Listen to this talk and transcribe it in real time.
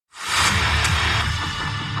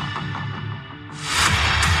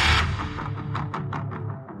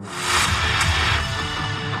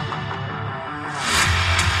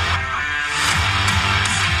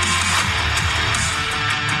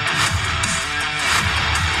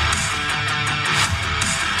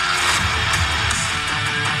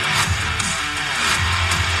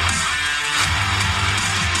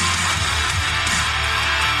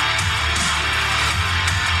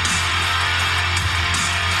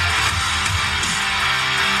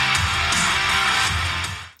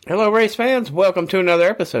Hello, race fans. Welcome to another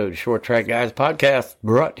episode of Short Track Guys Podcast,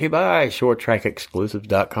 brought to you by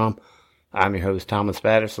ShortTrackExclusives.com. I'm your host, Thomas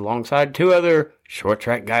Battis, alongside two other short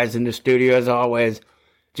track guys in the studio, as always.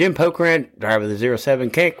 Jim Pokrant, driver of the 07,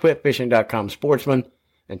 Can'tQuitFishing.com sportsman,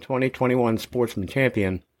 and 2021 sportsman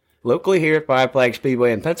champion, locally here at Five Flag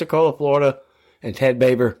Speedway in Pensacola, Florida, and Ted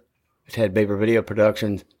Baber, Ted Baber Video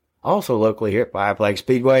Productions, also locally here at Five Flag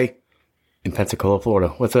Speedway in Pensacola,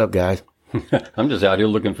 Florida. What's up, guys? I'm just out here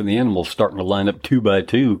looking for the animals starting to line up 2 by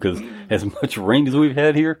 2 because as much rain as we've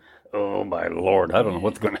had here, oh my Lord, I don't know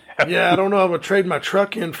what's going to happen. Yeah, I don't know. I'm going to trade my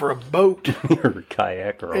truck in for a boat. Or a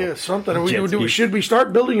kayak or something. Should we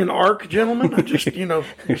start building an ark, gentlemen? I just, I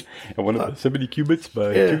want about 70 cubits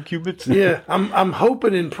by 2 cubits. Yeah, I'm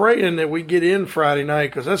hoping and praying that we get in Friday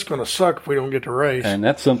night because that's going to suck if we don't get to race. And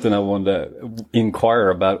that's something I wanted to inquire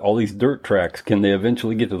about. All these dirt tracks, can they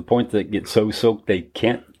eventually get to the point that they get so soaked they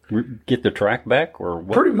can't get the track back, or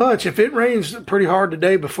what? Pretty much. If it rains pretty hard the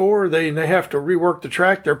day before, they have to rework the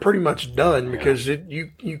track. They're pretty much done because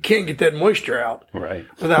you can't get that moisture out right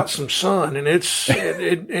without some sun. And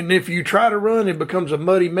and if you try to run, it becomes a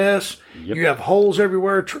muddy mess. Yep. You have holes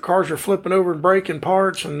everywhere. Cars are flipping over and breaking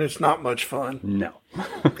parts, and it's not much fun. No.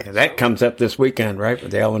 That comes up this weekend, right?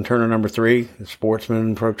 With the Alan Turner number 3, the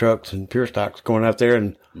Sportsman, Pro Trucks, and Pure Stocks going out there.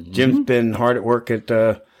 And Jim's been hard at work at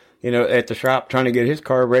at the shop trying to get his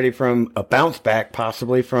car ready from a bounce back,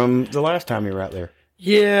 possibly from the last time you were out there.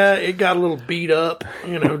 Yeah, it got a little beat up,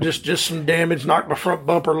 just some damage, knocked my front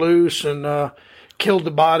bumper loose and killed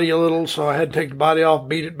the body a little. So I had to take the body off,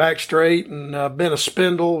 beat it back straight, and bent a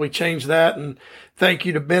spindle. We changed that. And thank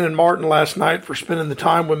you to Ben and Martin last night for spending the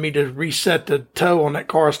time with me to reset the toe on that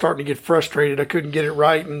car. I was starting to get frustrated. I couldn't get it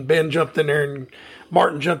right. And Ben jumped in there and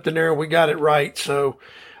Martin jumped in there and we got it right. So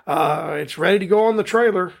it's ready to go on the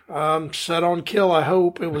trailer. Set on kill, I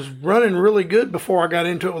hope. It was running really good before I got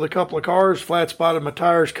into it with a couple of cars. Flat spotted my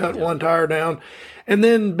tires, cut one tire down, and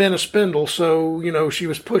then bent a spindle. So, she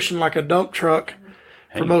was pushing like a dump truck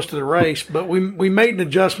for most of the race. But we made an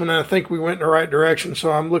adjustment, and I think we went in the right direction.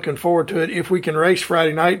 So I'm looking forward to it if we can race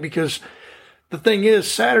Friday night, because the thing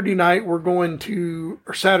is, Saturday I'm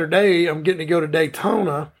getting to go to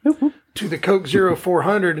Daytona. To the Coke Zero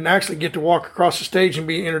 400 and actually get to walk across the stage and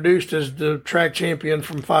be introduced as the track champion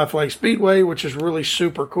from Five Flag Speedway, which is really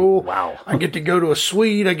super cool. Wow. I get to go to a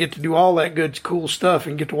suite. I get to do all that good, cool stuff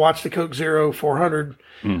and get to watch the Coke Zero 400.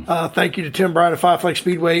 Thank you to Tim Bright of Five Flag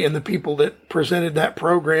Speedway and the people that presented that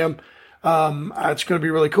program. It's going to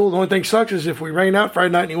be really cool. The only thing sucks is if we rain out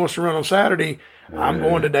Friday night and he wants to run on Saturday, I'm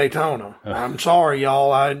going to Daytona. I'm sorry,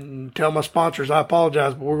 y'all. I tell my sponsors I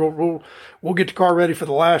apologize, but we'll get the car ready for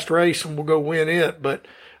the last race and we'll go win it. But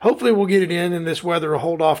hopefully we'll get it in, and this weather will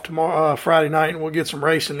hold off tomorrow, Friday night, and we'll get some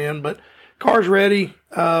racing in. But car's ready.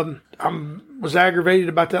 I was aggravated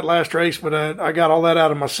about that last race, but I got all that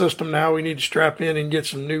out of my system now. We need to strap in and get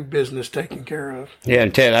some new business taken care of. Yeah,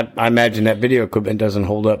 and Ted, I imagine that video equipment doesn't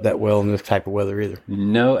hold up that well in this type of weather either.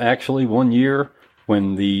 No, actually, one year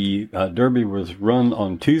when the Derby was run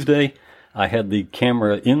on Tuesday, I had the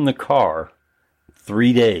camera in the car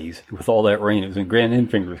 3 days with all that rain. It was in Grant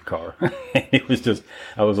Enfinger's car. It was just,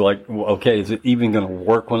 I was like, well, okay, is it even going to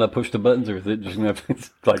work when I push the buttons, or is it just going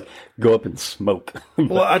to go up in smoke?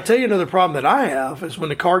 Well, I tell you another problem that I have is when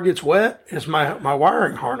the car gets wet is my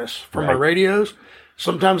wiring harness for my radios.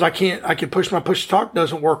 Sometimes I can push my push to talk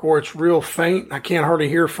doesn't work, or it's real faint. I can't hardly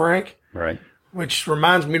hear Frank. Right. Which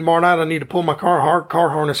reminds me, tomorrow night I need to pull my car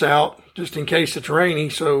harness out just in case it's rainy,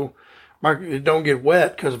 so it don't get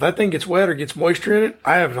wet. Because if that thing gets wet or gets moisture in it,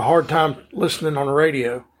 I have a hard time listening on the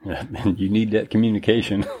radio. Yeah, and you need that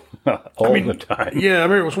communication all the time. Yeah, I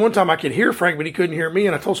mean, it was one time I could hear Frank, but he couldn't hear me,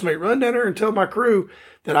 and I told somebody, run down there and tell my crew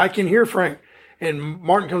that I can hear Frank. And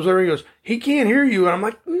Martin comes over and he goes, he can't hear you. And I'm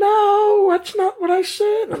like, no, that's not what I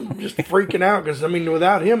said. I'm just freaking out because,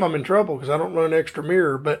 without him, I'm in trouble because I don't run an extra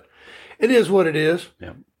mirror. But it is what it is.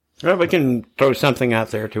 Yeah. Well, we can throw something out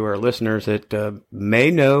there to our listeners that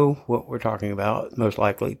may know what we're talking about, most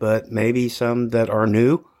likely, but maybe some that are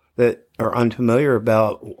new, that are unfamiliar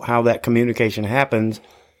about how that communication happens,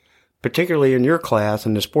 particularly in your class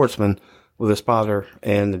and the sportsman with the spotter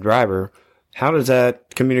and the driver. How does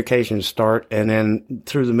that communication start, and then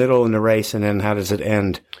through the middle in the race, and then how does it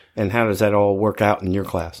end, and how does that all work out in your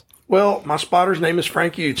class? Well, my spotter's name is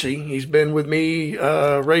Frank Utze. He's been with me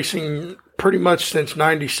racing pretty much since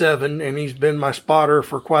 97, and he's been my spotter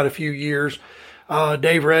for quite a few years.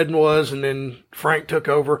 Dave Redden was, and then Frank took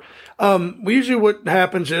over. Usually what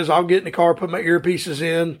happens is I'll get in the car, put my earpieces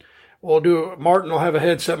in. Martin will have a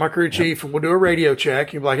headset, my crew chief, and we'll do a radio check.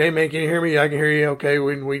 He'll be like, hey, man, can you hear me? I can hear you. Okay.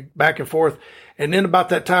 We back and forth. And then about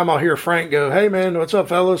that time, I'll hear Frank go, hey, man, what's up,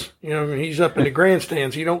 fellas? You know, he's up in the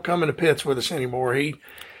grandstands. He don't come in the pits with us anymore.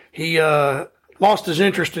 He lost his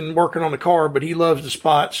interest in working on the car, but he loves the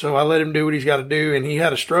spot. So I let him do what he's got to do. And he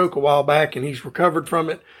had a stroke a while back and he's recovered from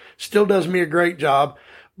it. Still does me a great job.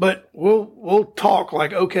 But we'll talk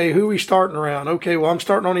like, okay, who are we starting around? Okay, well, I'm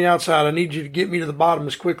starting on the outside. I need you to get me to the bottom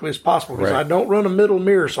as quickly as possible because I don't run a middle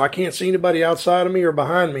mirror, so I can't see anybody outside of me or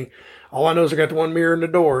behind me. All I know is I got the one mirror in the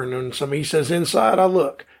door, and then somebody says inside, I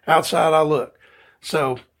look. Outside, I look.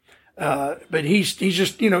 So, but he's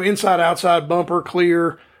just, you know, inside, outside, bumper,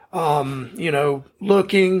 clear, you know,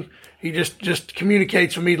 looking. He just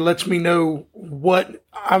communicates with me, lets me know what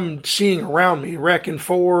I'm seeing around me. Wrecking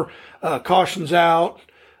 4, cautions out.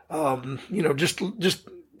 You know, just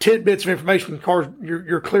tidbits of information. Cars,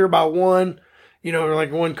 you're clear by 1, you know,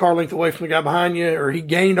 like 1 car length away from the guy behind you, or he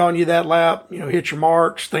gained on you that lap, you know, hit your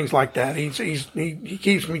marks, things like that. He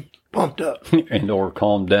keeps me pumped up. And or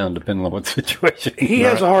calmed down, depending on what situation. He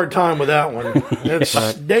has a hard time with that one.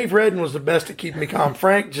 Dave Redden was the best at keeping me calm.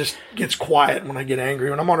 Frank just gets quiet when I get angry.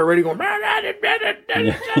 When I'm on the radio going,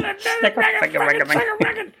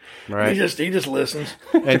 right. He just listens.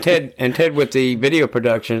 And Ted with the video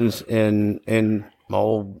productions and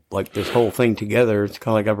all like this whole thing together, it's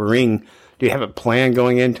kind of like a ring. Do you have a plan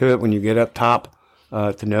going into it when you get up top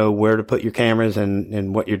to know where to put your cameras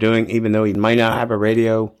and what you're doing, even though you might not have a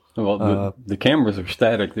radio? Well, the cameras are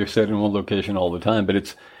static. They're set in one location all the time, but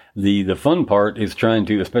it's the fun part is trying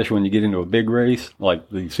to, especially when you get into a big race, like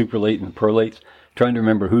the super late and the pro lates, trying to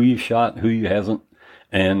remember who you shot, who you hasn't.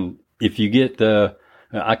 And if you get,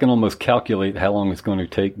 I can almost calculate how long it's going to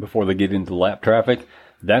take before they get into lap traffic.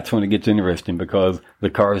 That's when it gets interesting because the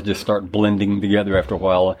cars just start blending together after a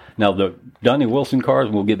while. Now, the Donnie Wilson cars,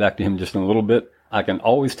 we'll get back to him just in a little bit. I can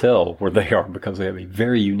always tell where they are because they have a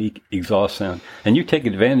very unique exhaust sound. And you take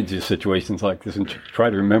advantage of situations like this and try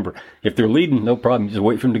to remember. If they're leading, no problem. You just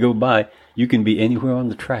wait for them to go by. You can be anywhere on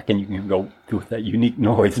the track and you can go with that unique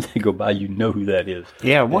noise and they go by. You know who that is.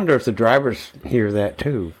 Yeah, I wonder if the drivers hear that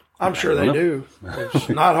too. I'm sure they do. It's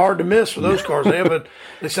not hard to miss with those cars.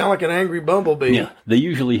 They sound like an angry bumblebee. Yeah, they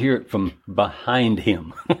usually hear it from behind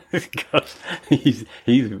him because he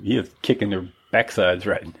is kicking their backsides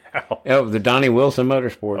right now. Oh, the Donnie Wilson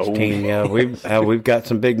Motorsports team. Yeah, we've got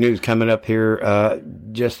some big news coming up here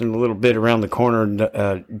just in a little bit around the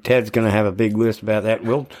corner. Ted's going to have a big list about that.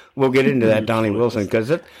 We'll get into that Donnie Wilson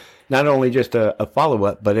because it's not only just a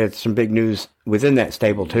follow-up, but it's some big news within that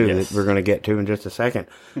stable, too, that we're going to get to in just a second.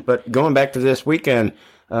 But going back to this weekend,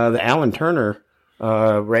 the Alan Turner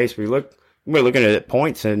race, we're looking at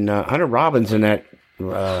points, and Hunter Robbins and that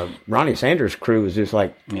Ronnie Sanders crew is just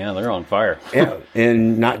like... Yeah, they're on fire. Yeah,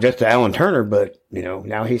 and not just to Alan Turner, but, you know,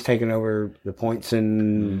 now he's taking over the points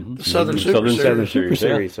in the Southern Super Series.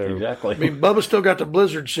 Yeah, so. Exactly. I mean, Bubba still got the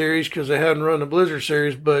Blizzard Series because they hadn't run the Blizzard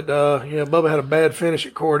Series, but, Bubba had a bad finish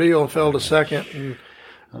at Cordele and fell to second and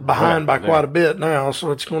behind by quite a bit now, so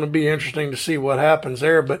it's going to be interesting to see what happens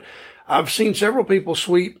there. But I've seen several people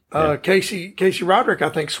sweep. Casey Roderick, I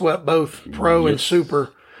think, swept both Pro and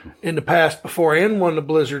Super in the past before and won the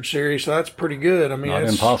Blizzard Series, so that's pretty good. I mean,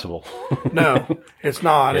 it's impossible. No, it's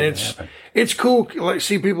not. It's cool. Like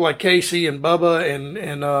see people like Casey and Bubba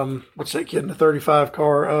and what's that kid in the 35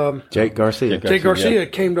 car? Jake Garcia. Jake Garcia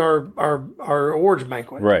came to our awards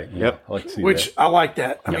banquet. Right. Yep. I like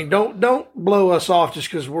that. I mean, don't blow us off just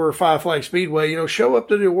because we're Five Flag Speedway. You know, show up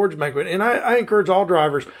to the awards banquet, and I encourage all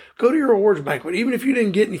drivers, go to your awards banquet, even if you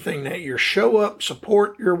didn't get anything that year. Show up,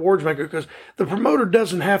 support your awards banquet because the promoter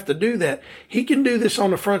doesn't have to do that. He can do this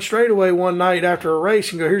on the front straightaway one night after a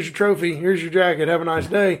race and go, "Here's your trophy, here's your jacket, have a nice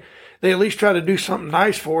day." They at least try to do something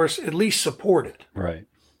nice for us, at least support it. Right.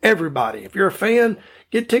 Everybody. If you're a fan,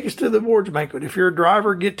 get tickets to the awards banquet. If you're a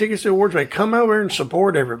driver, get tickets to the awards banquet. Come over and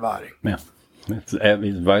support everybody. Yeah. It's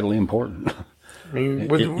vitally important. I mean,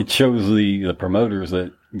 it shows the promoters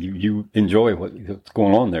that you enjoy what's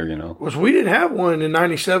going on there, you know. Was we didn't have one in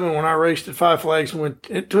 97 when I raced at Five Flags. When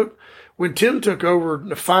Tim took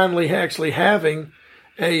over, finally actually having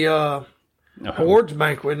a awards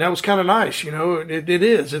banquet, and that was kind of nice. You know, it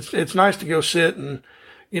is. It's nice to go sit and,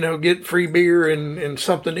 you know, get free beer and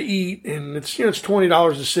something to eat, and it's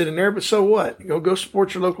 $20 to sit in there. But so what? Go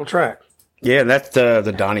support your local track. Yeah, that's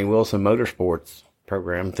the Donnie Wilson Motorsports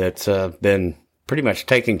program that's been pretty much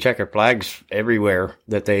taking checker flags everywhere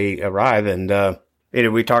that they arrive. And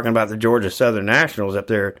we're talking about the Georgia Southern Nationals up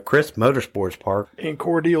there at Crisp Motorsports Park in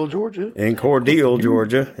Cordele, Georgia.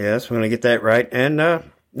 Yes, we're going to get that right. And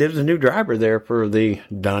there's a new driver there for the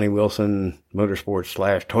Donnie Wilson Motorsports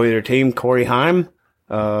 / Toyota team, Corey Heim,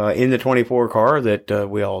 in the 24 car that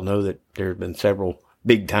we all know that there have been several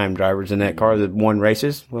big-time drivers in that car that won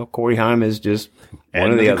races. Well, Corey Heim is just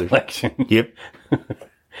one of the others. Collection. Yep.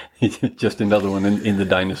 Just another one in the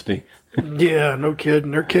dynasty. Yeah, no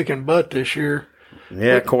kidding. They're kicking butt this year.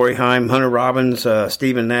 Yeah, Corey Heim, Hunter Robbins,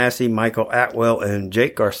 Stephen Nassy, Michael Atwell, and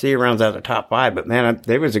Jake Garcia rounds out the top 5. But, man,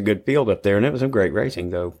 there was a good field up there, and it was some great racing,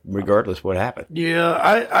 though, regardless what happened.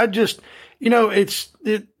 Yeah, I just,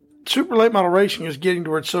 super late model racing is getting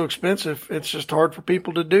to where it's so expensive. It's just hard for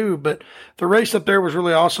people to do. But the race up there was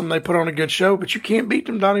really awesome. They put on a good show, but you can't beat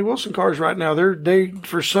them Donnie Wilson cars right now. They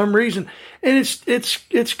for some reason, and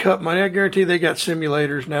it's cut money. I guarantee they got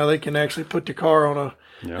simulators now. They can actually put the car on a.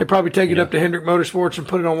 Yeah. They probably take it up to Hendrick Motorsports and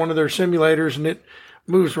put it on one of their simulators, and it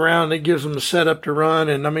moves around. And it gives them the setup to run.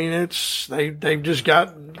 And I mean, they've just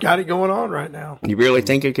got it going on right now. You really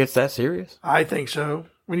think it gets that serious? I think so.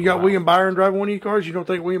 When you got William Byron driving one of your cars, you don't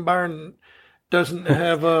think William Byron doesn't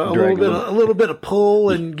have a little bit of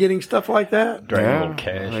pull and getting stuff like that? Drag a little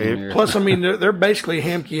cash in there. Plus, I mean, they're basically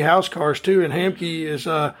Hamke house cars too, and Hamke is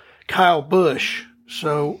Kyle Busch.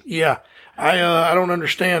 So yeah, I don't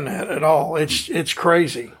understand that at all. It's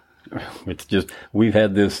crazy. It's just, we've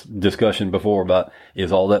had this discussion before about,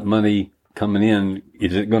 is all that money coming in,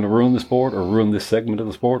 is it going to ruin the sport or ruin this segment of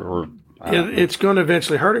the sport, or? It's going to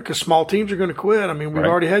eventually hurt it because small teams are going to quit. I mean, we've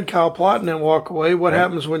already had Kyle Plotkin walk away. What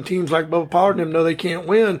happens when teams like Bubba Pollard and them know they can't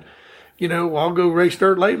win? I'll go race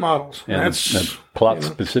dirt late models. And Plot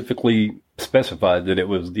specifically specified that it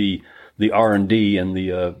was the R&D and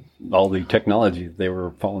the all the technology that they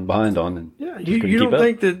were falling behind on. And you don't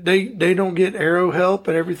think that they don't get aero help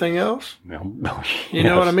and everything else? No. You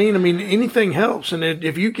know what I mean? I mean, anything helps, and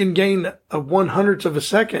if you can gain a 1/100th of a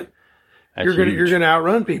second, you're gonna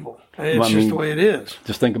outrun people. It's just the way it is.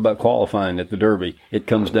 Just think about qualifying at the Derby. It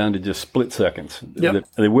comes down to just split seconds. Yep.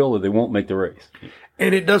 They will or they won't make the race.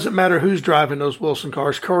 And it doesn't matter who's driving those Wilson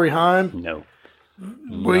cars. Corey Heim, no.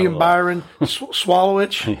 William Byron,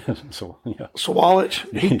 Swalowich,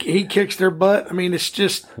 he kicks their butt. I mean, it's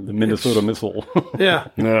just the Minnesota Missile. Yeah.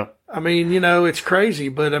 Yeah. I mean, it's crazy,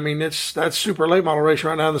 but I mean, that's super late model race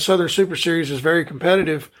right now. The Southern Super Series is very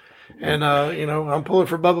competitive. And, I'm pulling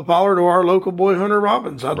for Bubba Pollard or our local boy, Hunter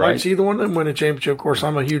Robbins. I'd like to see either one of them win a championship. Of course,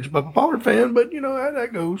 I'm a huge Bubba Pollard fan, but how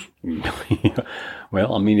that goes.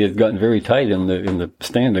 Well, I mean, it's gotten very tight in the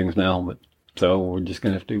standings now, but so we're just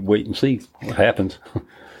going to have to wait and see what happens.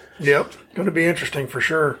 Yep. Going to be interesting for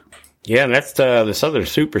sure. Yeah, and that's the Southern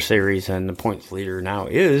Super Series, and the points leader now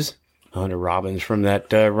is Hunter Robbins from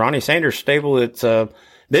that Ronnie Sanders stable. It's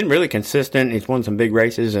been really consistent. He's won some big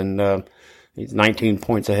races, and he's 19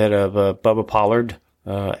 points ahead of Bubba Pollard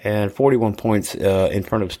and 41 points in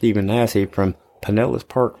front of Stephen Nassy from Pinellas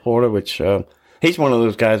Park, Florida, which he's one of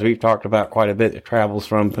those guys we've talked about quite a bit that travels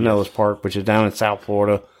from Pinellas Park, which is down in South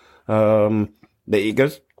Florida. He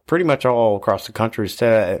goes pretty much all across the country,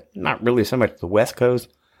 not really so much the West Coast,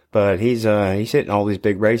 but he's hitting all these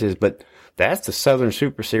big races. But that's the Southern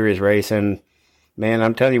Super Series race, and man,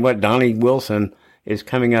 I'm telling you what, Donnie Wilson is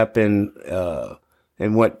coming up in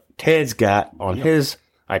what Ted's got on his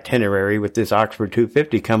itinerary with this Oxford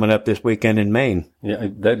 250 coming up this weekend in Maine. Yeah,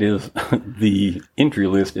 that is, the entry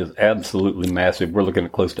list is absolutely massive. We're looking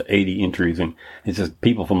at close to 80 entries, and it's just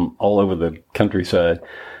people from all over the countryside.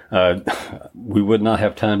 We would not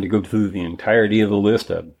have time to go through the entirety of the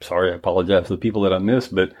list. I'm sorry, I apologize to the people that I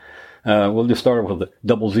missed, but we'll just start with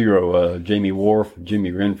the 00. Jamie Wharf,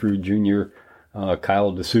 Jimmy Renfrew Jr.,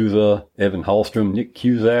 Kyle D'Souza, Evan Hallstrom, Nick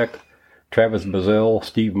Cusack, Travis Bazell,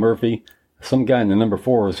 Steve Murphy. Some guy in the number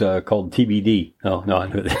 4 is called TBD. Oh, no, I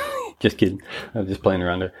know that. Just kidding. I'm just playing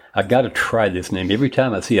around there. I got to try this name. Every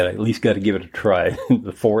time I see it, I at least got to give it a try.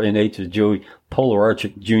 The 4NH is Joey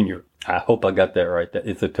Polararchik Jr. I hope I got that right.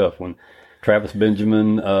 It's a tough one. Travis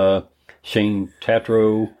Benjamin, Shane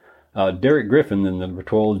Tatro, Derek Griffin in the number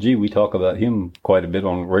 12G. We talk about him quite a bit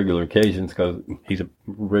on regular occasions because he's a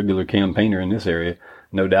regular campaigner in this area.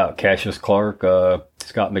 No doubt. Cassius Clark,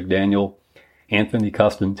 Scott McDaniel, Anthony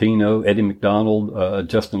Costantino, Eddie McDonald,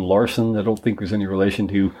 Justin Larson. I don't think there's any relation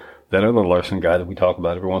to that other Larson guy that we talk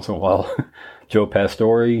about every once in a while. Joe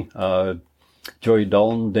Pastore, Joey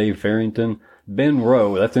Dalton, Dave Farrington, Ben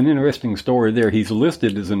Rowe. That's an interesting story there. He's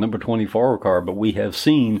listed as a number 24 car, but we have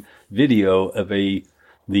seen video of the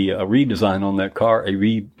redesign on that car,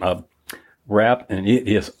 wrap, and it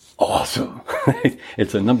is awesome.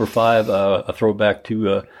 It's a number 5, a throwback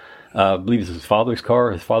to I believe it's his father's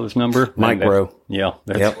car, his father's number. Mike Rowe. Yeah.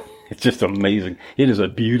 It's just amazing. It is a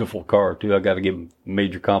beautiful car, too. I got to give him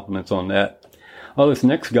major compliments on that. Oh, this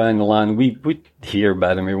next guy in the line, we hear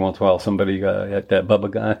about him every once in a while. Somebody at that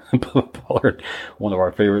Bubba guy, Bubba Pollard, one of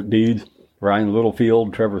our favorite dudes. Ryan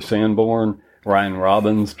Littlefield, Trevor Sanborn, Ryan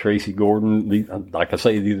Robbins, Tracy Gordon. Like I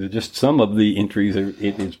say, these are just some of the entries.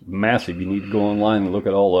 It is massive. You need to go online and look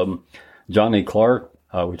at all of them. Johnny Clark,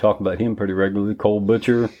 we talk about him pretty regularly. Cole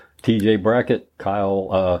Butcher, T.J. Brackett,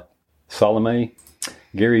 Kyle Salome,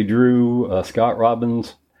 Gary Drew, Scott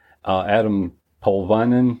Robbins, Adam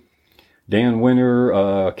Polvinen, Dan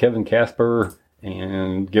Winter, Kevin Casper,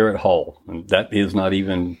 and Garrett Hall. And that is not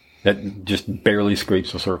even... That just barely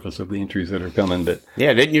scrapes the surface of the entries that are coming. But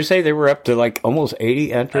yeah, didn't you say they were up to like almost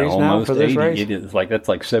 80 entries now for this 80. race? It is that's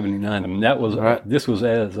like 79. I mean, that was this was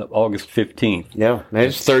as of August 15th. Yeah,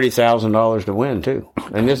 it's $30,000 to win too,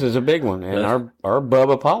 and this is a big one. And our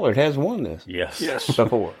Bubba Pollard has won this. Yes.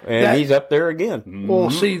 Before, and he's up there again.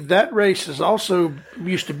 Well, see, that race is also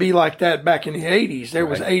used to be like that back in the 80s. There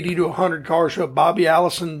was 80 to 100 cars. So Bobby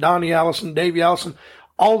Allison, Donnie Allison, Davey Allison.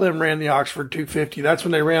 All of them ran the Oxford 250. That's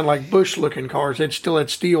when they ran like Bush-looking cars. They still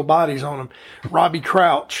had steel bodies on them. Robbie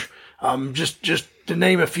Crouch, just to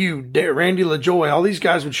name a few. Randy LaJoy. All these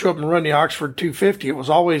guys would show up and run the Oxford 250. It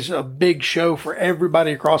was always a big show for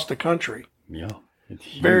everybody across the country. Yeah, it's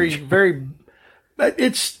huge. Very, very.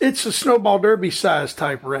 It's a snowball derby size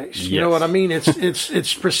type race. You know what I mean?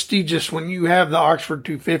 It's prestigious when you have the Oxford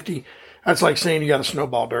 250. That's like saying you got a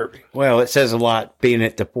snowball derby. Well, it says a lot being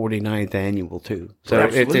at the 49th annual, too. So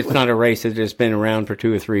it's not a race that has been around for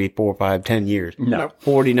 2 or 3, 4, 5, 10 years. No.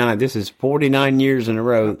 49. This is 49 years in a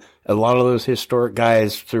row. A lot of those historic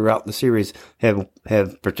guys throughout the series have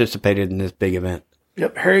participated in this big event.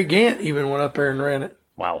 Yep. Harry Gant even went up there and ran it.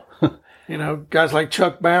 Wow. You know, guys like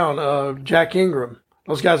Chuck Bound, Jack Ingram.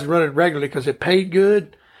 Those guys run it regularly because it paid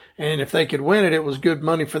good. And if they could win it, it was good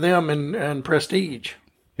money for them and prestige.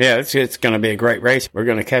 Yeah, it's going to be a great race. We're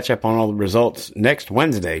going to catch up on all the results next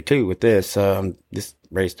Wednesday, too, with this. This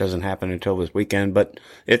race doesn't happen until this weekend, but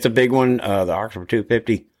it's a big one. The Oxford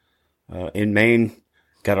 250 in Maine.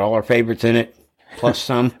 Got all our favorites in it, plus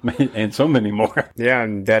some. And so many more. Yeah,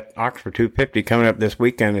 and that Oxford 250 coming up this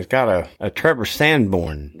weekend has got a Trevor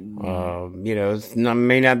Sanborn. You know,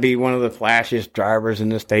 may not be one of the flashiest drivers in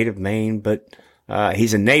the state of Maine, but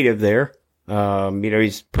he's a native there. You know,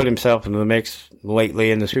 he's put himself into the mix lately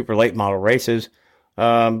in the super late model races.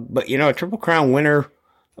 But, you know, a Triple Crown winner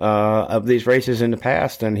of these races in the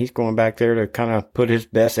past, and he's going back there to kind of put his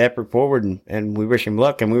best effort forward, and we wish him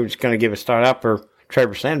luck. And we were just going to give a start out for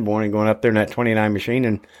Trevor Sanborn and going up there in that 29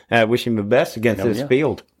 machine and wish him the best against this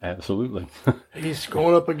field. Absolutely. He's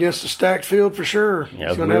going up against a stacked field for sure.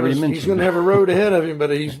 Yeah, he's going to have a road ahead of him, but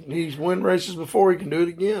he's won races before. He can do it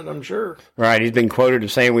again, I'm sure. Right. He's been quoted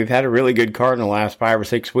as saying we've had a really good car in the last 5 or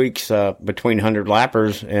 6 weeks between 100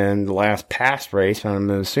 lappers and the last past race. I'm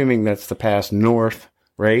assuming that's the past North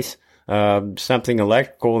race. Something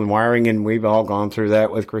electrical and wiring, and we've all gone through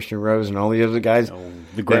that with Christian Rose and all the other guys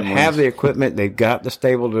that have the equipment. They've got the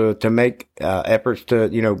stable to make efforts to,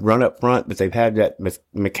 you know, run up front, but they've had that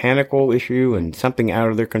mechanical issue and something out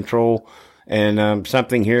of their control, and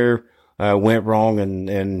something here went wrong,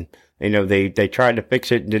 and you know they tried to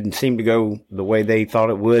fix it. Didn't seem to go the way they thought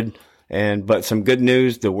it would, but some good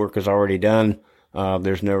news: the work is already done.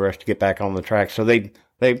 There's no rush to get back on the track, so they've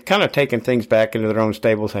kind of taken things back into their own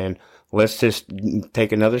stable, saying, let's just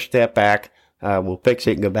take another step back. We'll fix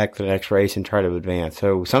it and go back to the next race and try to advance.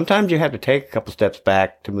 So sometimes you have to take a couple steps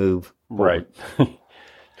back to move forward. Right.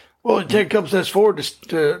 Well, it takes a couple steps forward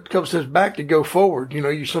a couple steps back to go forward. You know,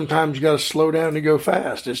 you sometimes got to slow down to go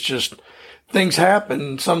fast. It's just things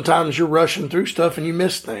happen. Sometimes you're rushing through stuff and you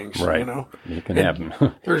miss things. Right. You know, it can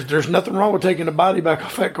happen. There's nothing wrong with taking the body back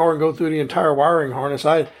off that car and go through the entire wiring harness.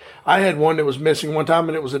 I had one that was missing one time,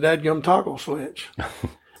 and it was a dadgum toggle switch.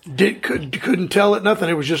 Couldn't tell it nothing.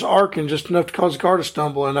 It was just arcing just enough to cause the car to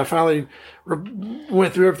stumble. And I finally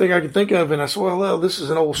went through everything I could think of, and I said, well, this is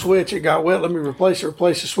an old switch. It got wet. Let me replace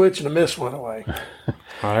the switch, and the mist went away.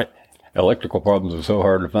 All right. Electrical problems are so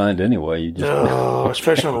hard to find anyway. You just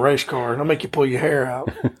especially on a race car. It'll make you pull your hair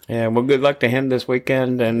out. Yeah, well, good luck to him this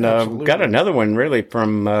weekend. And got another one really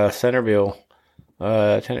from Centerville,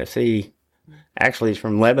 Tennessee. Actually, he's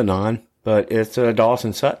from Lebanon, but it's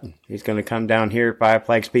Dawson Sutton. He's going to come down here at Five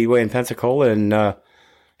Flag Speedway in Pensacola and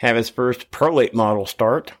have his first Pro Late model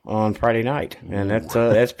start on Friday night. And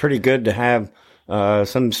that's pretty good to have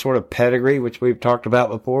some sort of pedigree, which we've talked about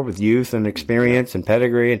before with youth and experience and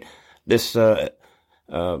pedigree. And this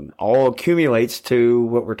all accumulates to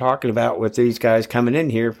what we're talking about with these guys coming in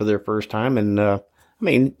here for their first time. And, I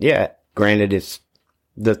mean, yeah, granted, it's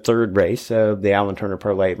the third race of the Alan Turner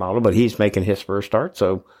Pro Late model, but he's making his first start.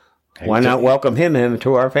 So why not welcome him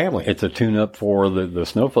into our family? It's a tune-up for the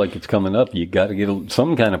Snowflake that's coming up. You got to get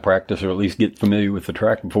some kind of practice, or at least get familiar with the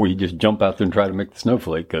track before you just jump out there and try to make the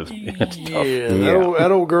Snowflake, because it's tough.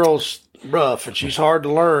 That old girl's rough, and she's hard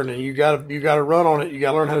to learn, and you got to run on it. You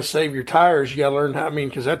got to learn how to save your tires. You got to learn how,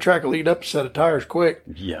 because that track will lead up a set of tires quick.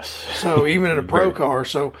 Yes. So even in a pro car,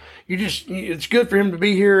 so it's good for him to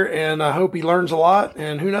be here, and I hope he learns a lot,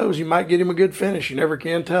 and who knows, you might get him a good finish. You never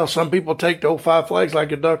can tell. Some people take the old Five Flags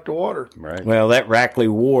like a duck to water. Right. Well, that Rackley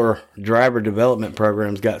War driver development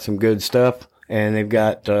program's got some good stuff, and they've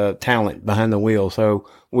got talent behind the wheel. So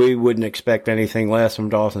we wouldn't expect anything less from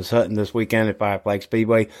Dawson Sutton this weekend at Five Flag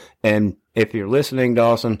Speedway. And if you're listening,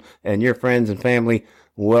 Dawson, and your friends and family,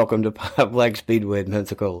 welcome to Five Flag Speedway in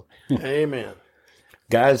Pensacola. Amen.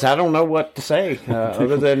 Guys, I don't know what to say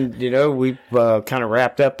other than, we've kind of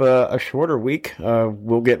wrapped up a shorter week.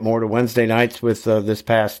 We'll get more to Wednesday nights with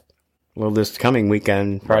this coming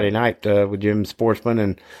weekend, Friday night, with Jim Sportsman,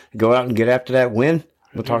 and go out and get after that win.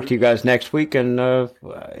 We'll talk to you guys next week. And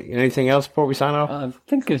anything else before we sign off? I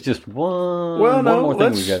think it's just one more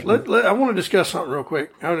thing we got. I want to discuss something real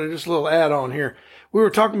quick. Just a little add on here. We were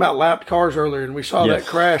talking about lapped cars earlier, and we saw that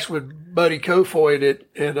crash with Buddy Kofoid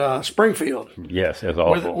at Springfield. Yes, that's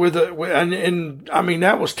awful. And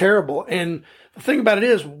that was terrible. And the thing about it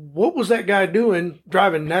is, what was that guy doing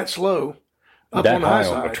driving that slow up that on the high high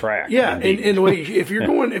side? on the track? Yeah, and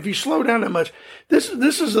if you slow down that much, this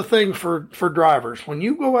is the thing for drivers. When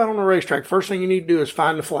you go out on a racetrack, first thing you need to do is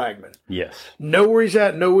find the flagman. Yes. Know where he's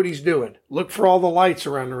at, know what he's doing. Look for all the lights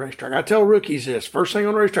around the racetrack. I tell rookies this. First thing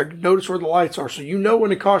on the racetrack, notice where the lights are so you know when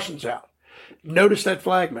the caution's out. Notice that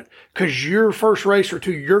flagman. Because your first race or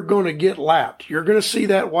two, you're going to get lapped. You're going to see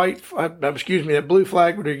that that blue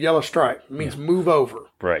flag with a yellow stripe. It means move over.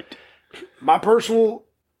 Right. My personal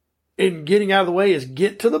in getting out of the way is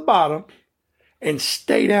get to the bottom and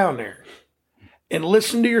stay down there. And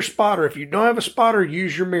listen to your spotter. If you don't have a spotter,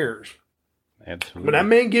 use your mirrors. Absolutely. When that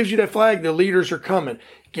man gives you that flag, the leaders are coming.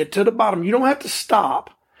 Get to the bottom. You don't have to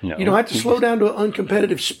stop. No. You don't have to slow down to an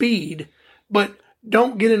uncompetitive speed, but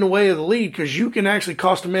don't get in the way of the lead, because you can actually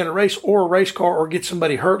cost a man a race or a race car or get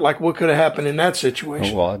somebody hurt, like what could have happened in that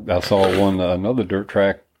situation. Well, I saw another dirt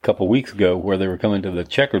track a couple of weeks ago where they were coming to the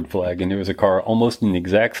checkered flag, and there was a car almost in the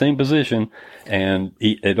exact same position, and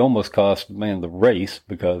it almost cost the race,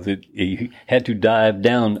 because he had to dive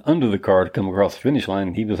down under the car to come across the finish line,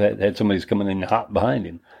 and he had somebody's coming in hot behind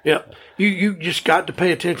him. Yeah, you just got to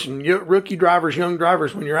pay attention. Rookie drivers, young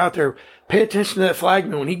drivers, when you're out there, pay attention to that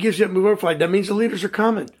flagman. When he gives you that move over flag, that means the leaders are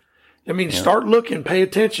coming. I mean, start looking, pay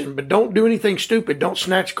attention, but don't do anything stupid. Don't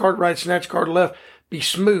snatch car to right, snatch car to left. Be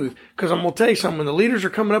smooth, because I'm going to tell you something. When the leaders are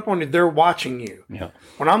coming up on you, they're watching you. Yeah.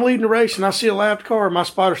 When I'm leading a race and I see a lapped car, my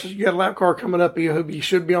spotter says, you got a lapped car coming up, you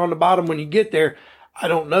should be on the bottom when you get there. I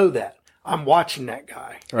don't know that. I'm watching that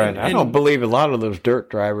guy. Right. And I don't believe a lot of those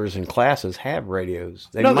dirt drivers and classes have radios.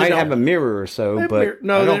 They might have a mirror or so, but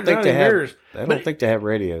I don't think they have mirrors. I don't think they have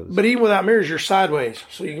radios. But even without mirrors, you're sideways.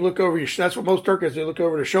 So you can look over that's what most dirt guys do, look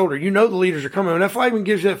over their shoulder. You know the leaders are coming. When that flagman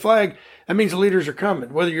gives you that flag, that means the leaders are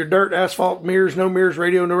coming. Whether you're dirt, asphalt, mirrors, no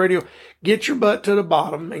radio, get your butt to the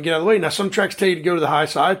bottom and get out of the way. Now, some tracks tell you to go to the high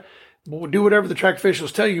side. Do whatever the track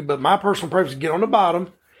officials tell you, but my personal preference is get on the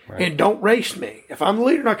bottom. Right. And don't race me. If I'm the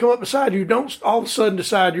leader and I come up beside you, don't all of a sudden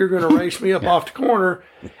decide you're going to race me up off the corner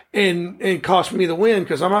and cost me the win,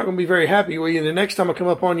 because I'm not going to be very happy with you. And the next time I come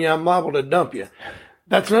up on you, I'm liable to dump you.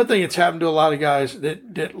 That's another thing that's happened to a lot of guys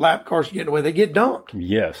that lap cars get away. They get dumped.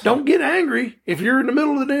 Yes. Don't get angry. If you're in the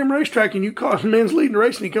middle of the damn racetrack and you cause a man's leading the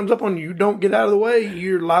race and he comes up on you, don't get out of the way,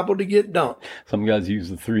 you're liable to get dumped. Some guys use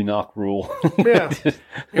the 3-knock rule. Yeah.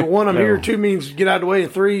 And one, I'm here, 2 means get out of the way,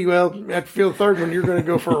 and 3, well, after you feel the third one, you're going to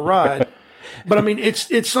go for a ride. But I mean,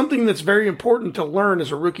 it's something that's very important to learn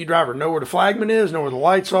as a rookie driver. Know where the flagman is, know where the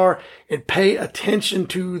lights are, and pay attention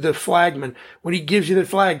to the flagman. When he gives you the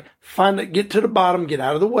flag, find it, get to the bottom, get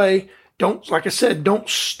out of the way. Don't, like I said, don't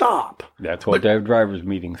stop. That's what they have drivers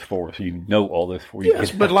meetings for, so you know all this before you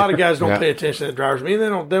Yes, but a lot of guys don't pay attention to the drivers meeting. They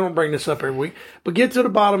don't bring this up every week. But get to the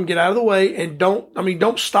bottom, get out of the way, and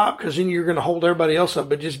don't stop, because then you're going to hold everybody else up.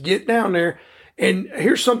 But just get down there. And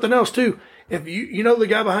here's something else too. If you know the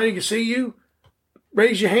guy behind you can see you,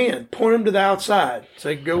 raise your hand, point him to the outside.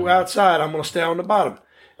 Say, go outside, I'm going to stay on the bottom.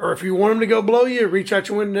 Or if you want him to go below you, reach out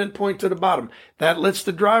your window and point to the bottom. That lets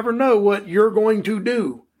the driver know what you're going to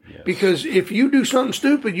do. Yes. Because if you do something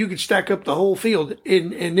stupid, you could stack up the whole field,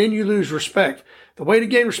 and then you lose respect. The way to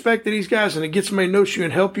gain respect to these guys and to get somebody to notice you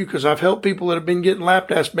and help you, because I've helped people that have been getting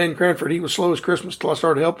lapped. Ask Ben Cranford. He was slow as Christmas till I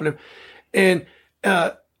started helping him. And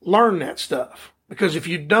learn that stuff. Because if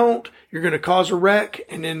you don't, you're going to cause a wreck,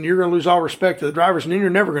 and then you're going to lose all respect to the drivers, and then you're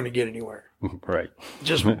never going to get anywhere. Right.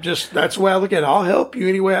 Just that's the way I look at it. I'll help you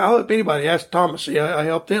anyway. I'll help anybody. Ask Thomas. See, I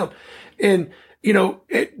helped him. And,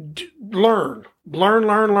 learn. As long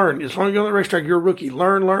as you're on the racetrack, you're a rookie.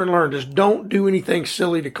 Learn. Just don't do anything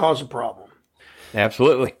silly to cause a problem.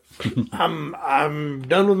 Absolutely. I'm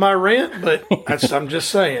done with my rant, but I'm just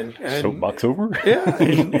saying. And, Soapbox over? yeah.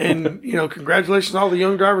 And, congratulations to all the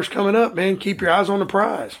young drivers coming up, man. Keep your eyes on the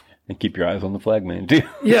prize. And keep your eyes on the flagman, too.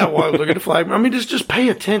 Yeah, well, look at the flag. I mean, just pay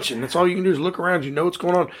attention. That's all you can do is look around. You know what's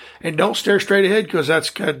going on, and don't stare straight ahead, because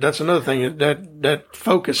that's another thing. That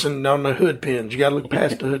focusing on the hood pins. You got to look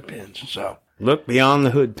past the hood pins. So look beyond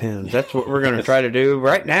the hood pins. That's what we're going to try to do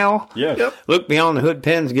right now. Yes. Yep. Look beyond the hood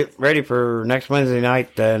pins. Get ready for next Wednesday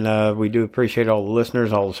night. And we do appreciate all the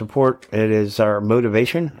listeners, all the support. It is our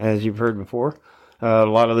motivation, as you've heard before. A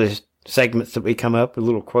lot of these segments that we come up with,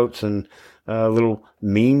 little quotes and little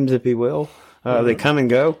memes, if you will, they come and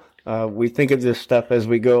go. We think of this stuff as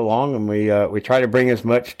we go along, and we try to bring as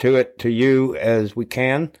much to it to you as we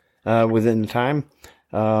can within the time.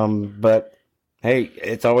 But hey,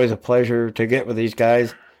 it's always a pleasure to get with these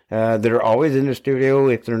guys that are always in the studio.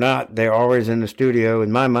 If they're not, they're always in the studio.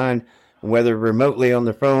 In my mind, whether remotely on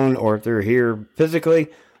the phone or if they're here physically,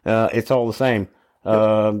 it's all the same.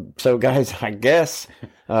 So guys, I guess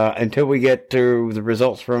until we get to the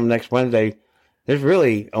results from next Wednesday, there's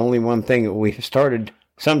really only one thing that we started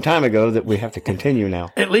some time ago that we have to continue now.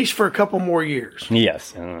 at least for a couple more years.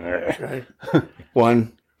 Yes. Okay.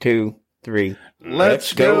 1, 2, 3.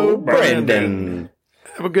 Let's go, Brandon.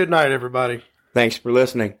 Have a good night, everybody. Thanks for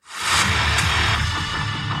listening.